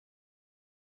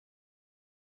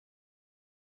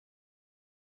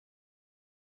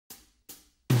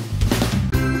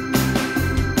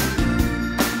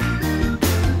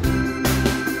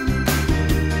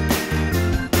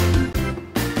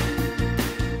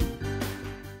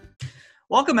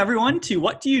Welcome, everyone, to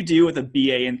What Do You Do with a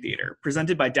BA in Theater,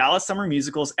 presented by Dallas Summer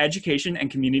Musical's Education and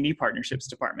Community Partnerships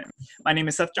Department. My name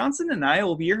is Seth Johnson, and I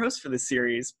will be your host for this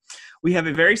series. We have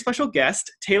a very special guest.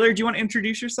 Taylor, do you want to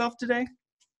introduce yourself today?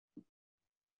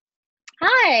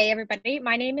 Hi, everybody.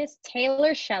 My name is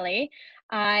Taylor Shelly.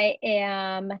 I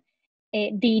am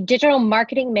the digital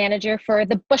marketing manager for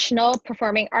the Bushnell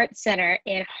Performing Arts Center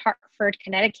in Hartford,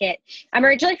 Connecticut. I'm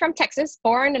originally from Texas,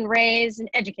 born and raised and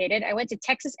educated. I went to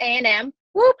Texas A&M,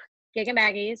 whoop, Gig and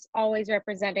Maggie's, always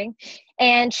representing.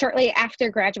 And shortly after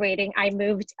graduating, I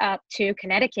moved up to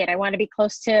Connecticut. I want to be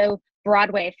close to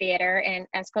Broadway theater and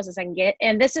as close as I can get.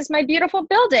 And this is my beautiful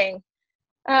building.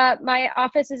 My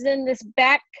office is in this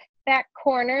back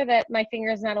corner that my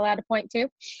finger is not allowed to point to,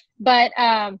 but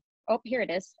oh, here it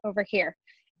is over here.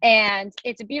 And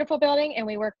it's a beautiful building, and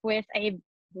we work with a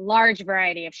large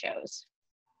variety of shows.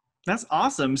 That's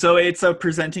awesome. So it's a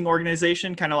presenting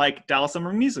organization, kind of like Dallas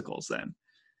Summer Musicals then.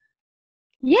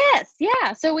 Yes,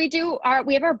 yeah. So we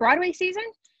have our Broadway season,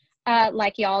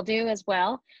 like y'all do as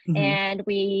well. Mm-hmm. And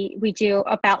we do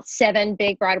about 7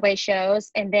 big Broadway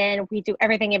shows, and then we do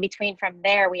everything in between from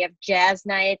there. We have jazz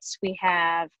nights, we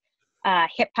have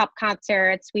hip hop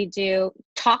concerts, we do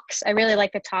talks. I really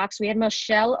like the talks. We had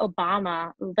Michelle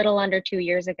Obama a little under 2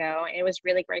 years ago. It was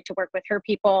really great to work with her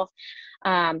people.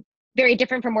 Very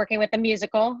different from working with a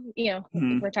musical,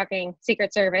 We're talking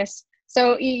Secret Service.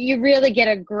 So you really get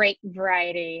a great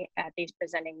variety at these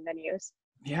presenting venues.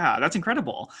 Yeah, that's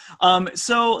incredible.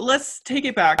 So let's take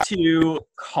it back to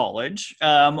college.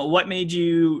 What made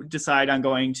you decide on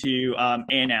going to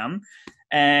A&M,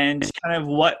 and kind of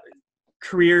what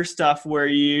career stuff were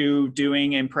you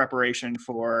doing in preparation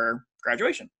for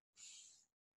graduation?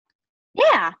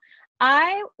 Yeah,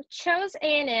 I chose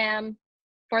A&M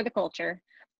for the culture,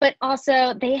 but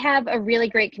also they have a really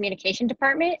great communication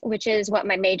department, which is what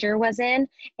my major was in.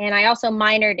 And I also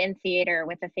minored in theater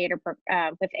with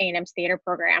with A&M's theater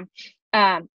program.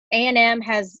 A&M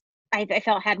I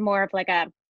felt had more of like a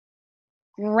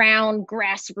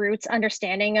grassroots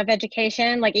understanding of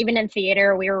education. Like even in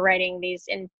theater, we were writing these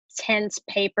intense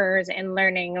papers and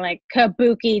learning like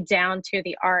kabuki down to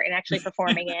the art and actually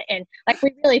performing it. And like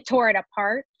we really tore it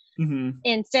apart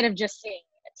instead of just seeing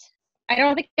it. I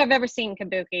don't think I've ever seen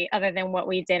kabuki other than what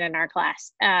we did in our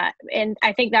class. And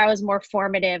I think that was more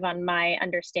formative on my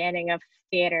understanding of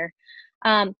theater.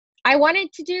 I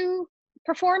wanted to do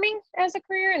performing as a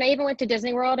career, and I even went to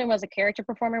Disney World and was a character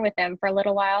performer with them for a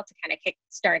little while to kind of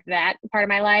kickstart that part of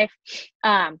my life.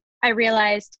 I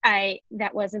realized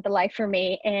that wasn't the life for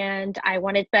me, and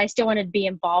I still wanted to be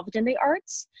involved in the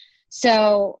arts.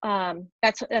 So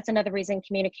that's another reason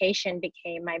communication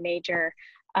became my major,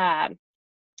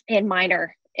 and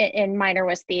minor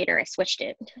was theater. I switched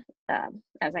it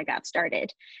as I got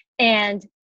started, and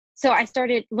so I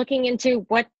started looking into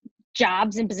what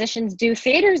jobs and positions do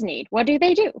theaters need. What do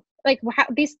they do? Like how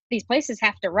these places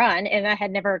have to run, and that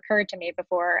had never occurred to me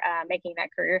before making that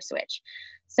career switch.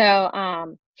 So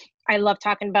I love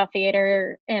talking about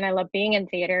theater, and I love being in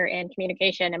theater and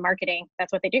communication and marketing.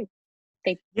 That's what they do.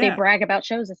 They brag about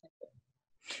shows.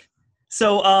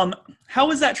 So how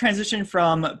was that transition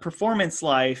from performance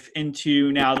life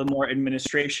into now the more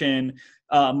administration,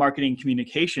 marketing,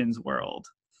 communications world?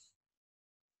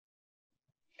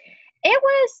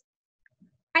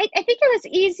 I think it was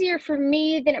easier for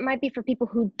me than it might be for people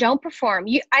who don't perform.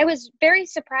 I was very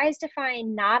surprised to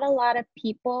find not a lot of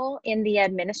people in the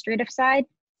administrative side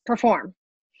perform.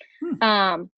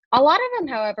 A lot of them,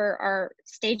 however, are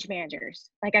stage managers.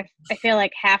 Like I feel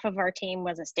like half of our team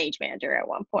was a stage manager at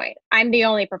one point. I'm the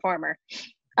only performer.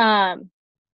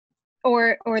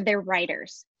 Or they're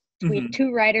writers. We have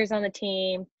 2 writers on the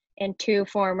team and 2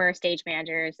 former stage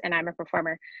managers, and I'm a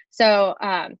performer. So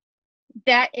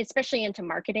that, especially into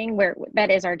marketing, where that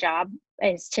is our job,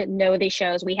 is to know these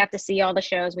shows. We have to see all the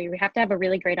shows. We have to have a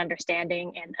really great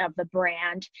understanding of the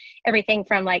brand. Everything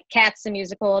from like Cats the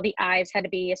musical, the Ives had to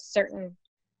be a certain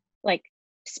like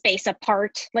space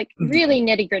apart, like really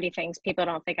nitty gritty things people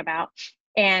don't think about.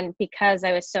 And because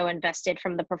I was so invested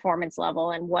from the performance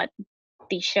level and what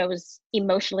these shows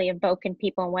emotionally evoke in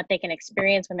people and what they can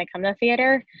experience when they come to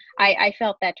theater, I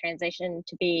felt that transition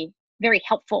to be very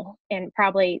helpful and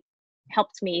probably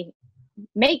helped me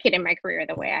make it in my career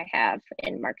the way I have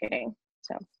in marketing.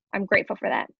 So I'm grateful for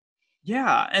that.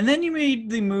 Yeah. And then you made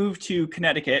the move to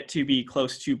Connecticut to be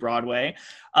close to Broadway.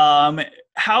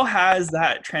 How has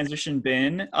that transition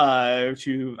been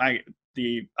to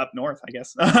the up north, I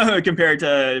guess, compared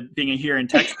to being here in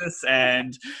Texas?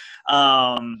 And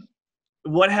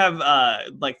what have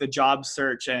like the job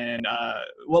search and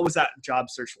what was that job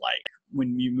search like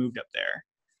when you moved up there?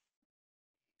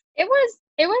 It was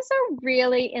It was a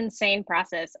really insane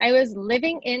process. I was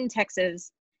living in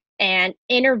Texas and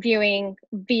interviewing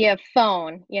via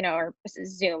phone, or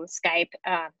Zoom, Skype.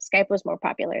 Skype was more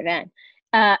popular then,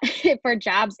 for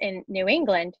jobs in New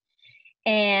England.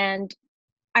 And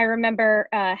I remember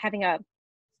having a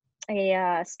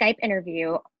Skype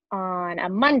interview on a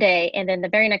Monday, and then the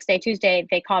very next day, Tuesday,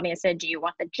 they called me and said, "Do you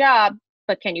want the job?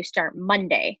 But can you start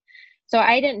Monday?" So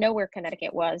I didn't know where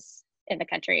Connecticut was in the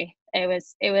country. It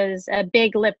was a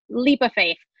big leap of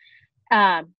faith.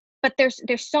 But there's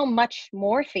so much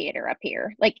more theater up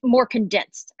here, like more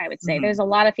condensed, I would say. Mhm. There's a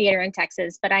lot of theater in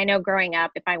Texas, but I know growing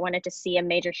up, if I wanted to see a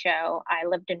major show, I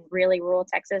lived in really rural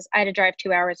Texas. I had to drive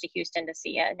 2 hours to Houston to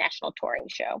see a national touring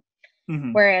show.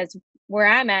 Mhm. Whereas where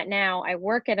I'm at now, I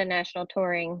work at a national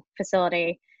touring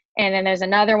facility, and then there's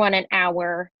another one an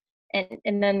hour,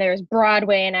 and then there's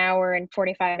Broadway an hour and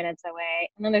 45 minutes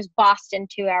away, and then there's Boston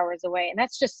 2 hours away, and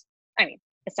that's just, I mean,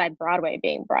 beside Broadway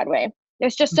being Broadway,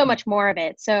 there's just so Mhm. much more of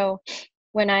it. So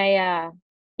when I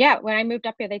moved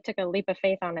up here, they took a leap of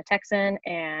faith on a Texan,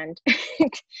 and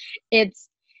it's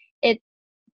it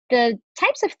the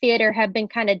types of theater have been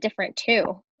kind of different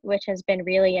too, which has been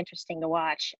really interesting to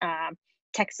watch.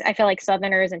 I feel like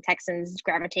Southerners and Texans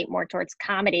gravitate more towards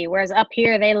comedy, whereas up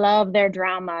here they love their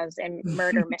dramas and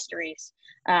murder mysteries.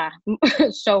 Uh,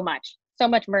 so much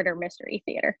murder mystery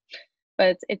theater,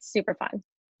 but it's super fun.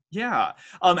 Yeah.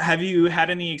 Have you had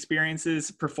any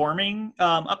experiences performing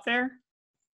up there?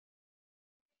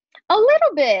 A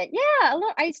little bit, yeah.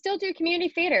 I still do community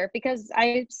theater because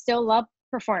I still love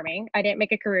performing. I didn't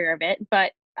make a career of it,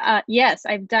 but yes,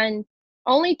 I've done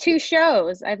only 2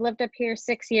 shows. I've lived up here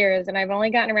 6 years, and I've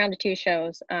only gotten around to 2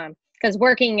 shows. Because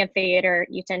working in theater,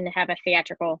 you tend to have a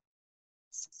theatrical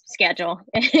schedule,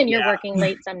 and you're Yeah. working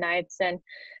late some nights, and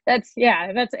that's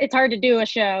it's hard to do a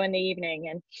show in the evening.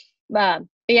 And but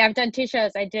yeah, I've done 2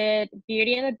 shows. I did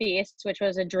Beauty and the Beast, which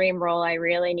was a dream role I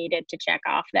really needed to check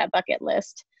off that bucket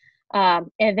list. And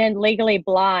then Legally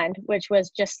Blonde, which was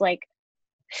just like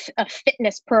a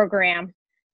fitness program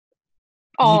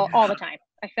all Yeah. the time.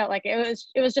 I felt like it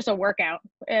was just a workout,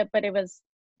 but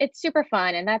it's super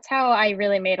fun, and that's how I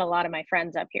really made a lot of my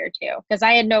friends up here too, because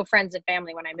I had no friends and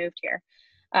family when I moved here.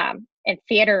 And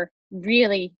theater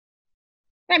really,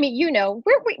 I mean,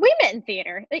 we met in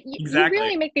theater. You Exactly.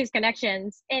 really make these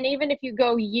connections, and even if you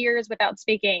go years without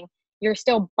speaking, you're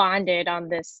still bonded on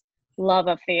this love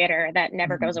of theater that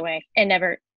never goes Mhm. away and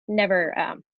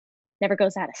never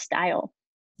goes out of style.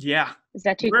 Yeah. Is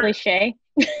that too We're cliche?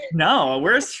 No,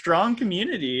 we're a strong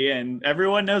community and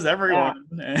everyone knows Yeah. everyone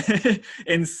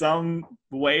in some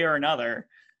way or another.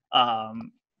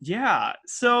 Yeah.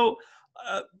 So,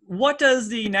 what does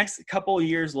the next couple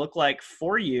years look like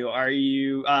for you? Are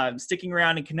you sticking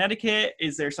around in Connecticut?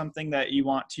 Is there something that you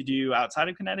want to do outside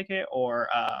of Connecticut, or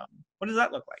what does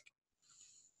that look like?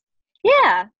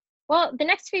 Yeah. Well, the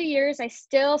next few years, I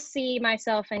still see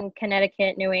myself in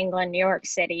Connecticut, New England, New York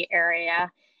City area.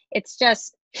 It's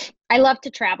just, I love to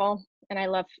travel, and I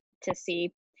love to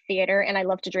see theater, and I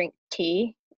love to drink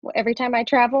tea every time I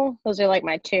travel. Those are like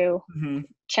my two Mhm.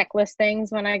 checklist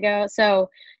things when I go. So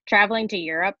traveling to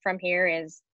Europe from here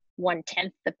is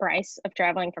 1/10 the price of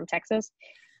traveling from Texas.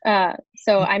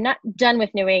 So I'm not done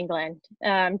with New England.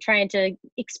 I'm trying to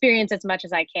experience as much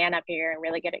as I can up here and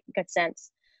really get a good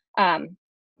sense. Um,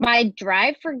 my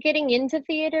drive for getting into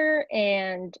theater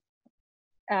and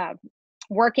uh,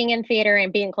 working in theater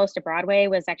and being close to Broadway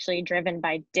was actually driven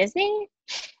by Disney.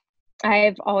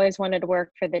 I've always wanted to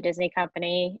work for the Disney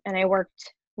company, and I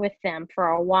worked with them for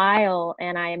a while.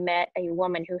 And I met a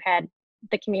woman who had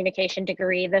the communication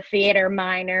degree, the theater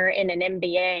minor, and an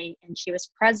MBA, and she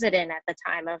was president at the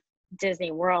time of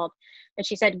Disney World. And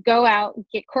she said, "Go out,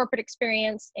 get corporate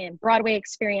experience and Broadway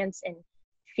experience and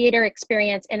theater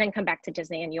experience, and then come back to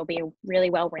Disney, and you'll be a really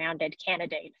well-rounded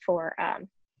candidate for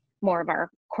more of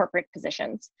our corporate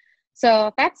positions."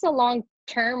 So that's a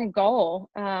long-term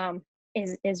goal.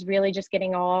 Is really just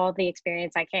getting all the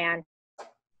experience I can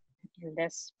in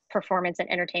this performance and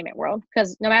entertainment world,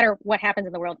 because no matter what happens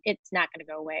in the world, it's not going to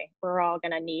go away. We're all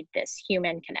going to need this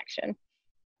human connection.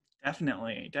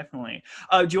 Definitely, definitely.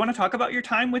 Do you want to talk about your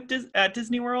time with at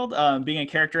Disney World, being a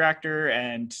character actor,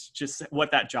 and just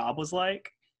what that job was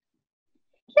like?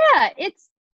 Yeah, it's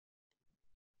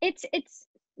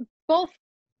both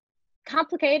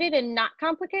complicated and not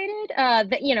complicated.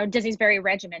 That Disney's very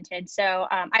regimented, so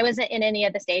I wasn't in any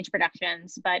of the stage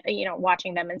productions, but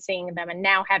watching them and seeing them, and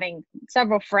now having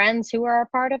several friends who are a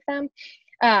part of them,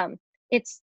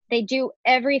 it's they do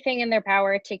everything in their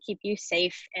power to keep you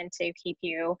safe and to keep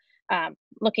you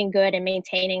looking good and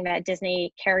maintaining that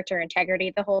Disney character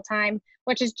integrity the whole time,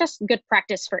 which is just good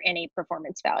practice for any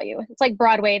performance value. It's like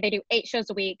Broadway, they do 8 shows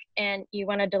a week, and you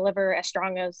want to deliver as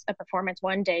strong as a performance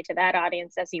one day to that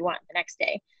audience as you want the next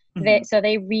day. Mm-hmm. So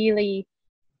they really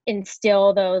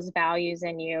instill those values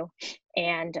in you.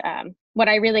 And what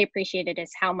I really appreciated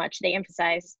is how much they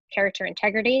emphasize character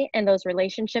integrity and those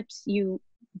relationships you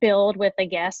build with a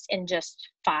guest in just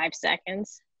 5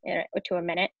 seconds to a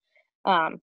minute.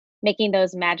 Making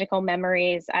those magical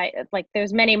memories.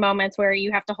 There's many moments where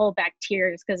you have to hold back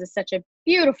tears because it's such a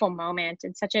beautiful moment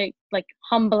and such a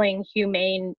humbling,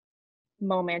 humane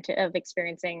moment of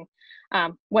experiencing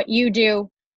what you do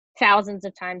thousands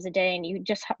of times a day, and you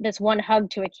just, this one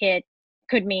hug to a kid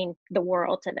could mean the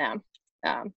world to them.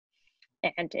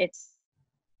 And it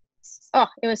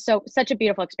was such a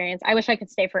beautiful experience. I wish I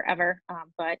could stay forever,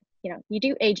 but you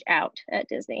do age out at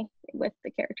Disney with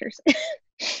the characters.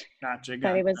 Gotcha.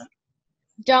 But it was,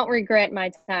 don't regret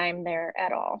my time there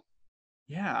at all.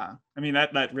 Yeah, I mean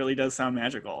that really does sound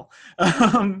magical.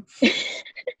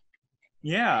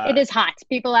 Yeah, it is hot.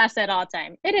 People ask that all the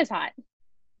time. It is hot,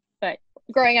 but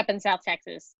growing up in South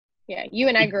Texas, yeah, you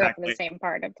and I grew up in the same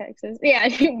part of Texas. Yeah,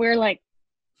 we're like,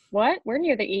 what? We're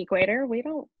near the equator. We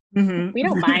don't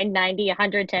mind 90,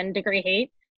 110 degree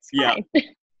heat. It's fine.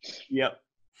 Yep.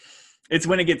 It's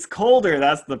when it gets colder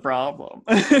that's the problem.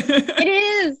 It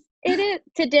is.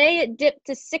 Today it dipped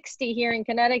to 60 here in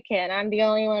Connecticut. I'm the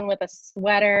only one with a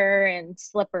sweater and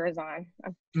slippers on.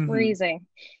 I'm freezing.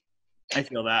 I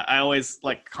feel that. I always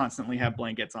constantly have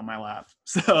blankets on my lap.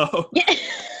 So yeah.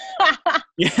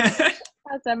 Yeah.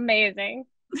 That's amazing.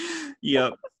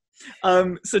 Yep.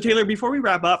 So Taylor, before we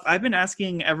wrap up, I've been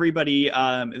asking everybody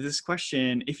this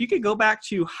question. If you could go back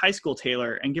to high school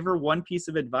Taylor and give her one piece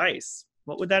of advice,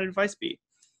 what would that advice be?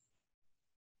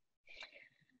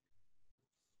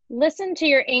 Listen to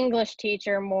your English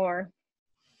teacher more.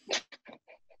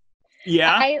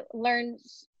 Yeah. I learned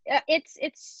it's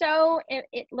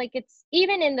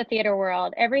even in the theater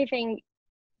world, everything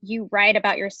you write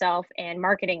about yourself and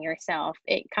marketing yourself,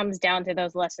 it comes down to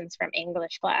those lessons from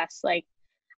English class.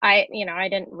 I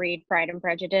didn't read Pride and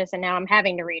Prejudice, and now I'm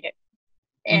having to read it.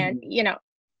 And,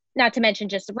 not to mention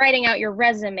just writing out your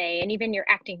resume and even your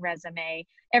acting resume,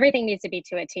 everything needs to be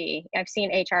to a T. I've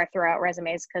seen HR throw out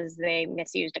resumes because they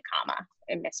misused a comma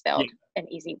and misspelled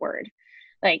an easy word.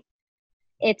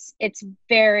 It's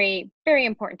very, very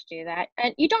important to do that.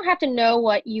 And you don't have to know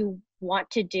what you want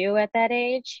to do at that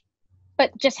age,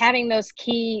 but just having those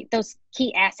key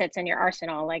assets in your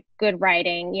arsenal, like good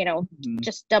writing,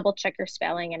 just double check your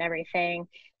spelling and everything.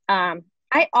 I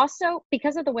also,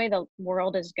 because of the way the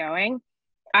world is going,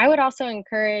 I would also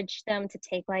encourage them to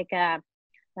take a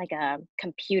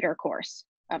computer course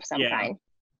of some kind.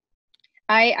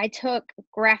 I took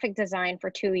graphic design for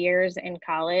 2 years in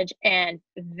college, and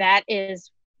that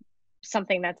is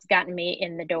something that's gotten me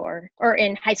in the door, or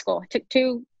in high school. I took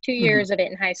two years of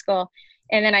it in high school,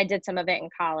 and then I did some of it in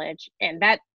college, and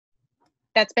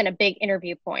that's been a big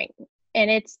interview point. And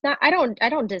it's not, I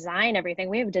don't design everything.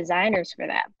 We have designers for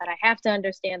that, but I have to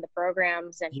understand the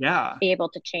programs and be able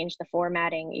to change the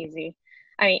formatting easy.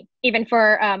 I mean, even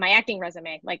for my acting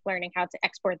resume, learning how to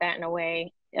export that in a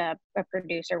way a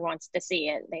producer wants to see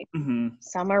it.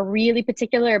 Some are really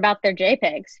particular about their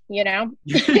JPEGs,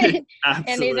 Absolutely.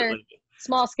 And these are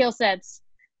small skill sets.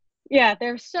 Yeah,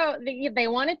 they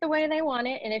want it the way they want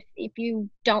it. And if you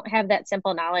don't have that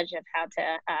simple knowledge of how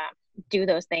to do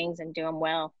those things and do them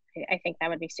well, I think that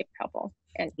would be super helpful.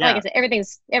 And like I said,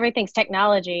 everything's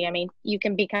technology. I mean, you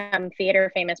can become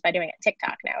theater famous by doing it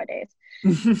TikTok nowadays.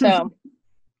 So,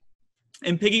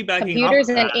 and piggybacking computers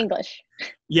off and that, English.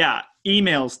 Yeah,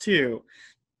 emails too.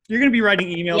 You're going to be writing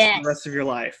emails for the rest of your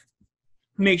life.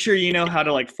 Make sure you know how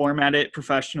to format it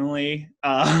professionally.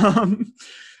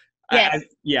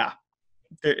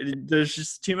 There's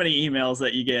just too many emails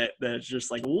that you get that's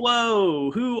just whoa,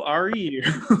 who are you?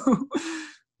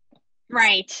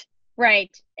 Right.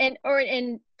 And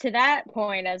to that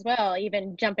point as well,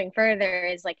 even jumping further,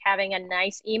 is having a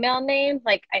nice email name.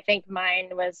 I think mine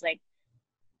was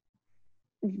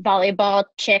Volleyball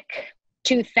Chick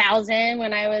 2000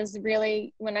 when I was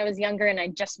younger, and I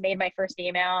just made my first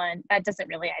email, and that doesn't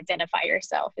really identify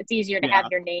yourself. It's easier to have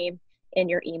your name in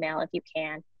your email if you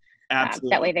can. Absolutely.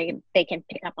 That way they can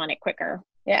pick up on it quicker.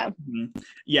 Yeah.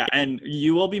 Yeah, and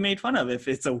you will be made fun of if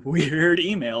it's a weird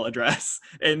email address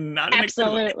and not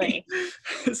absolutely.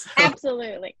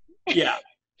 Absolutely. Yeah.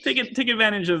 Take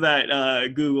advantage of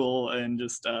that Google and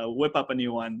just whip up a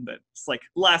new one that's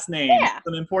last name,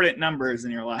 some important numbers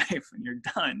in your life, and you're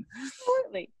done.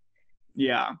 Absolutely.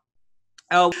 Yeah.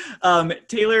 Oh,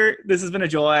 Taylor, this has been a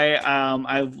joy.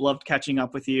 I've loved catching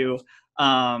up with you.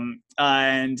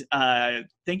 And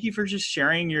thank you for just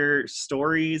sharing your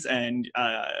stories and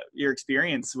your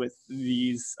experience with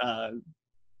these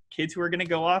kids who are going to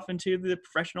go off into the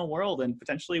professional world and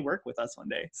potentially work with us one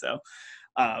day. So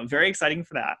very exciting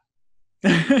for that.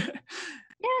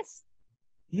 Yes.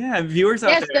 Yeah, viewers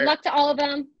out Yes, there. good luck to all of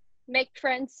them. Make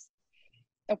friends.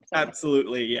 Oh,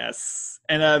 Absolutely, yes.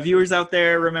 And viewers out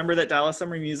there, remember that Dallas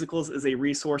Summer Musicals is a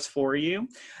resource for you.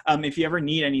 If you ever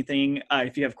need anything,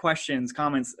 if you have questions,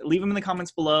 comments, leave them in the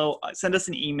comments below. Send us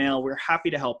an email. We're happy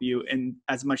to help you in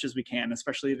as much as we can,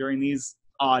 especially during these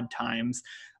odd times.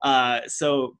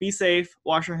 So be safe,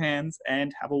 wash your hands,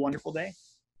 and have a wonderful day.